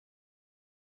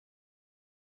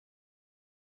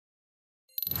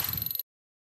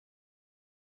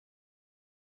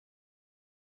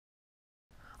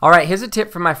All right, here's a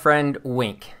tip from my friend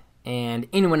Wink and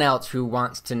anyone else who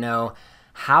wants to know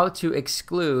how to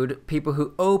exclude people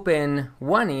who open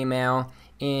one email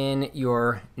in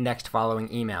your next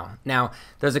following email. Now,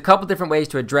 there's a couple different ways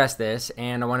to address this,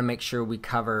 and I want to make sure we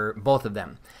cover both of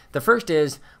them. The first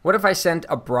is, what if I sent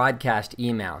a broadcast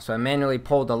email? So I manually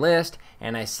pulled a list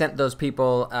and I sent those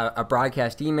people a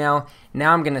broadcast email.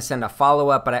 Now I'm going to send a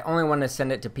follow-up, but I only want to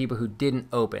send it to people who didn't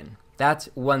open. That's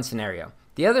one scenario.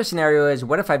 The other scenario is,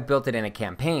 what if I built it in a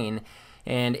campaign?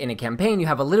 And in a campaign, you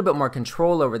have a little bit more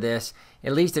control over this,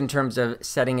 at least in terms of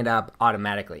setting it up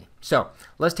automatically. So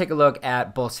let's take a look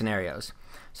at both scenarios.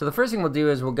 So the first thing we'll do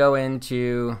is we'll go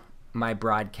into my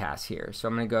broadcast here. So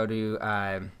I'm going to go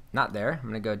to, not there, I'm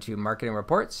going to go to Marketing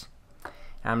Reports.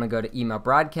 I'm going to go to Email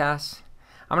Broadcasts.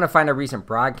 I'm going to find a recent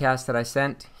broadcast that I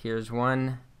sent. Here's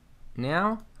one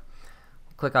now.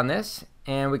 Click on this,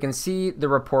 and we can see the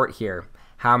report here.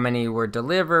 How many were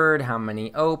delivered, how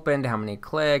many opened, how many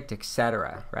clicked,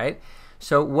 etc. Right?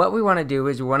 So what we want to do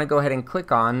is we want to go ahead and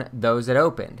click on those that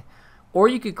opened. Or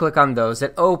you could click on those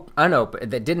that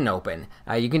that didn't open.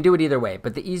 You can do it either way,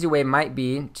 but the easy way might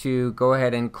be to go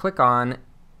ahead and click on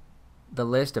the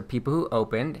list of people who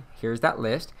opened. Here's that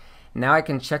list. Now I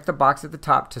can check the box at the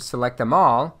top to select them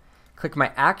all, click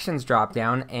my Actions drop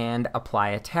down, and apply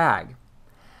a tag.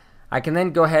 I can then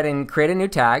go ahead and create a new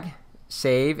tag,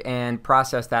 save and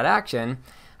process that action,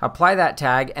 apply that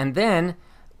tag, and then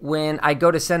when I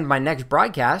go to send my next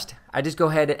broadcast, I just go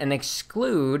ahead and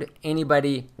exclude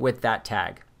anybody with that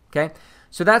tag. Okay,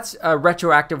 so that's a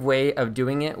retroactive way of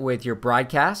doing it with your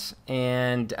broadcasts,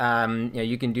 and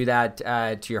you can do that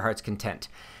to your heart's content.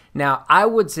 Now, I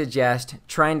would suggest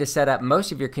trying to set up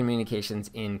most of your communications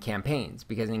in campaigns,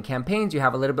 because in campaigns you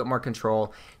have a little bit more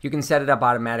control. You can set it up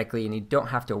automatically and you don't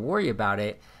have to worry about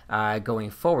it going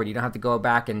forward. You don't have to go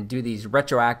back and do these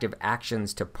retroactive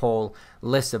actions to pull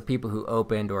lists of people who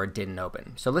opened or didn't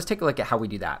open. So let's take a look at how we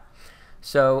do that.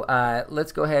 So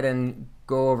let's go ahead and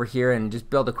go over here and just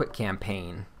build a quick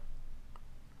campaign.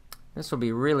 This will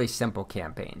be a really simple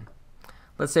campaign.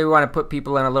 Let's say we want to put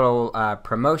people in a little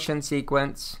promotion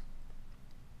sequence.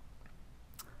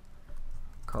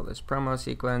 Call this promo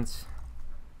sequence.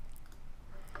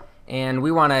 And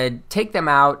we want to take them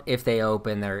out if they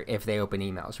open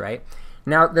emails, right?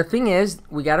 Now the thing is,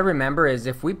 we got to remember is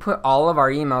if we put all of our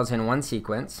emails in one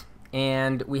sequence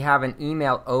and we have an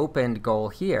email opened goal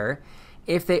here,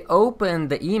 if they open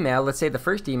the email, let's say the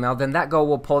first email, then that goal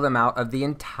will pull them out of the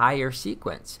entire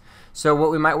sequence. So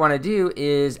what we might want to do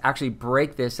is actually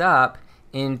break this up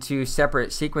into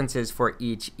separate sequences for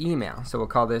each email. So we'll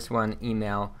call this one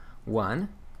email 1,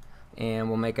 and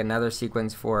we'll make another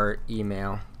sequence for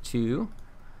email 2,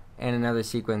 and another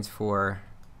sequence for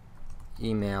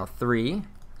email 3,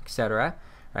 etc.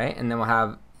 Right? And then we'll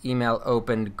have email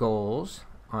opened goals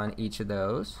on each of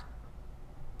those.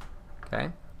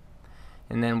 Okay?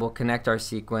 And then we'll connect our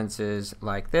sequences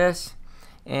like this.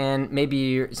 And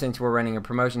maybe since we're running a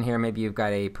promotion here, maybe you've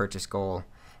got a purchase goal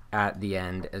at the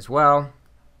end as well.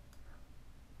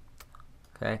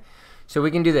 Okay, so we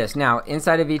can do this. Now,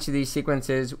 inside of each of these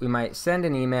sequences, we might send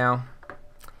an email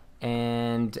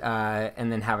and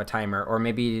then have a timer. Or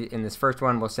maybe in this first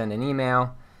one, we'll send an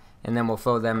email and then we'll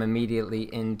flow them immediately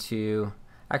into,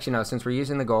 actually no, since we're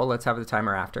using the goal, let's have the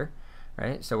timer after.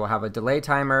 Right? So we'll have a delay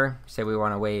timer. Say we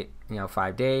want to wait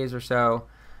 5 days or so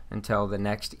until the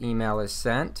next email is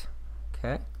sent.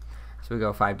 Okay, so we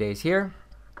go 5 days here,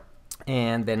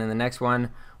 and then in the next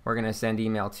one we're going to send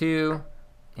email 2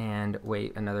 and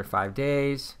wait another 5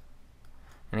 days.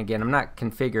 And again, I'm not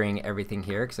configuring everything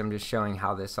here because I'm just showing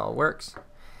how this all works.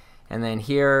 And then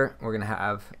here we're going to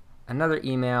have another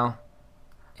email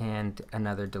and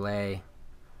another delay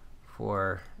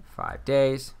for 5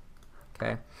 days.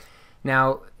 Okay,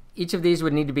 now each of these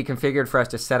would need to be configured for us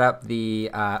to set up the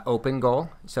open goal.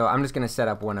 So I'm just going to set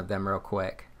up one of them real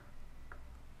quick.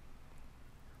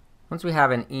 Once we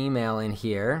have an email in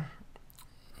here,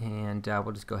 and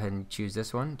we'll just go ahead and choose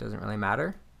this one. Doesn't really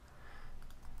matter.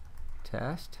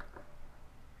 Test.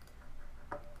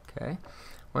 Okay.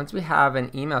 Once we have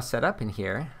an email set up in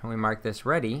here, and we mark this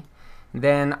ready,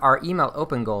 then our email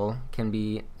open goal can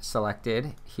be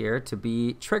selected here to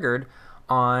be triggered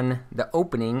on the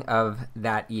opening of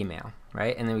that email,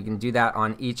 right? And then we can do that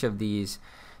on each of these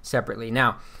separately.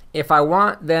 Now, if I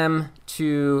want them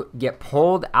to get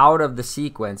pulled out of the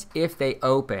sequence if they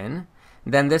open,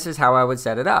 then this is how I would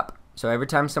set it up. So every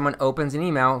time someone opens an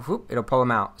email, whoop, it'll pull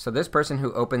them out. So this person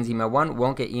who opens email 1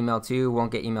 won't get email 2,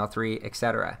 won't get email 3,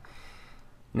 etc.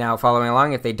 Now, following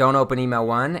along, if they don't open email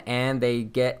 1 and they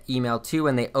get email 2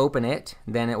 and they open it,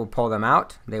 then it will pull them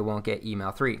out. They won't get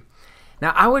email 3.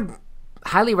 Now, I would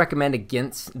highly recommend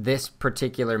against this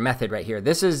particular method right here.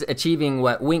 This is achieving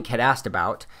what Wink had asked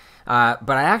about, but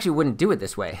I actually wouldn't do it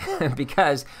this way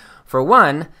because, for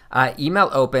one, email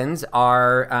opens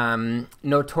are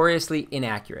notoriously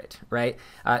inaccurate, right?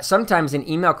 Sometimes an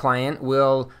email client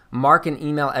will mark an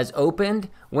email as opened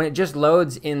when it just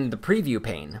loads in the preview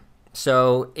pane.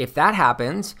 So if that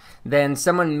happens, then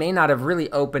someone may not have really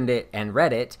opened it and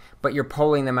read it, but you're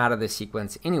pulling them out of the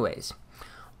sequence anyways.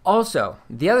 Also,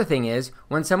 the other thing is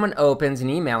when someone opens an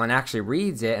email and actually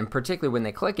reads it, and particularly when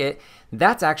they click it,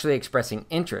 that's actually expressing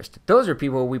interest. Those are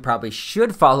people we probably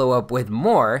should follow up with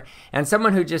more, and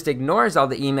someone who just ignores all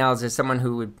the emails is someone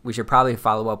who we should probably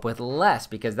follow up with less,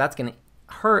 because that's going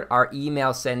to hurt our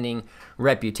email sending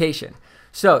reputation.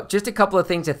 So just a couple of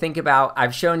things to think about.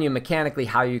 I've shown you mechanically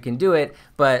how you can do it,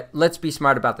 but let's be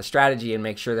smart about the strategy and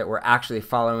make sure that we're actually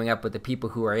following up with the people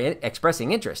who are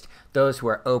expressing interest. Those who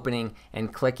are opening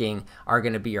and clicking are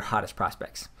going to be your hottest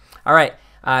prospects. All right,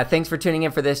 thanks for tuning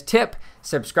in for this tip.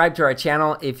 Subscribe to our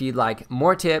channel if you'd like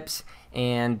more tips,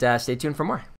 and stay tuned for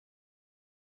more.